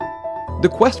The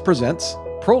Quest presents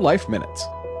Pro-Life Minutes.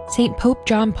 St. Pope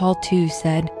John Paul II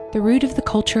said, "The root of the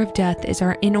culture of death is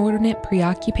our inordinate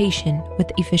preoccupation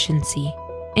with efficiency."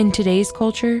 In today's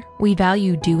culture, we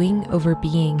value doing over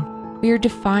being. We are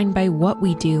defined by what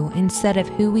we do instead of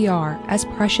who we are as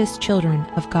precious children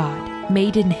of God,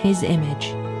 made in His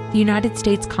image. The United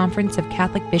States Conference of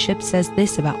Catholic Bishops says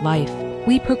this about life.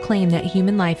 We proclaim that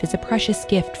human life is a precious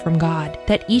gift from God,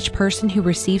 that each person who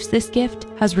receives this gift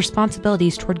has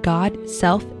responsibilities toward God,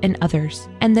 self, and others,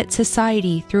 and that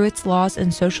society, through its laws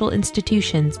and social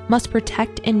institutions, must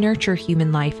protect and nurture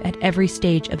human life at every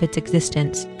stage of its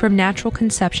existence, from natural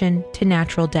conception to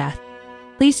natural death.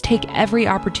 Please take every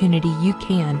opportunity you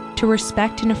can to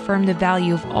respect and affirm the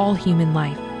value of all human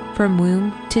life, from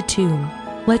womb to tomb.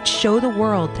 Let's show the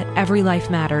world that every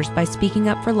life matters by speaking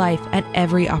up for life at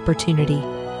every opportunity.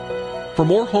 For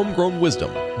more homegrown wisdom,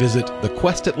 visit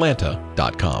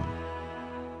thequestatlanta.com.